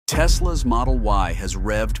Tesla's Model Y has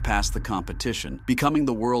revved past the competition, becoming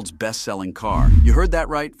the world's best-selling car. You heard that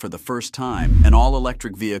right, for the first time, an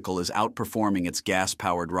all-electric vehicle is outperforming its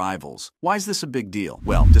gas-powered rivals. Why is this a big deal?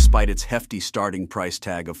 Well, despite its hefty starting price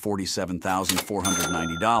tag of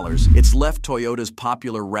 $47,490, it's left Toyota's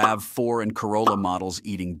popular RAV4 and Corolla models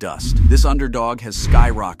eating dust. This underdog has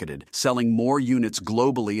skyrocketed, selling more units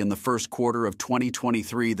globally in the first quarter of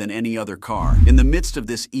 2023 than any other car. In the midst of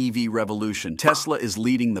this EV revolution, Tesla is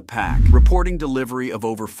leading the pack, reporting delivery of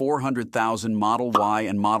over 400,000 Model Y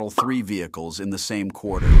and Model 3 vehicles in the same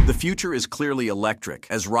quarter. The future is clearly electric,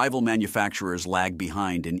 as rival manufacturers lag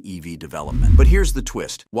behind in EV development. But here's the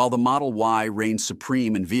twist. While the Model Y reigns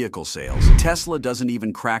supreme in vehicle sales, Tesla doesn't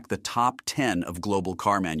even crack the top 10 of global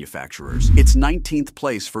car manufacturers. It's 19th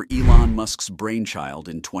place for Elon Musk's brainchild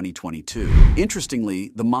in 2022. Interestingly,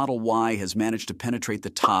 the Model Y has managed to penetrate the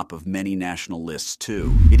top of many national lists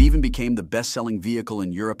too. It even became the best-selling vehicle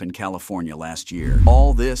in Europe and California last year.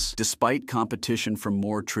 All this despite competition from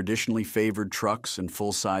more traditionally favored trucks and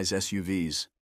full-size SUVs.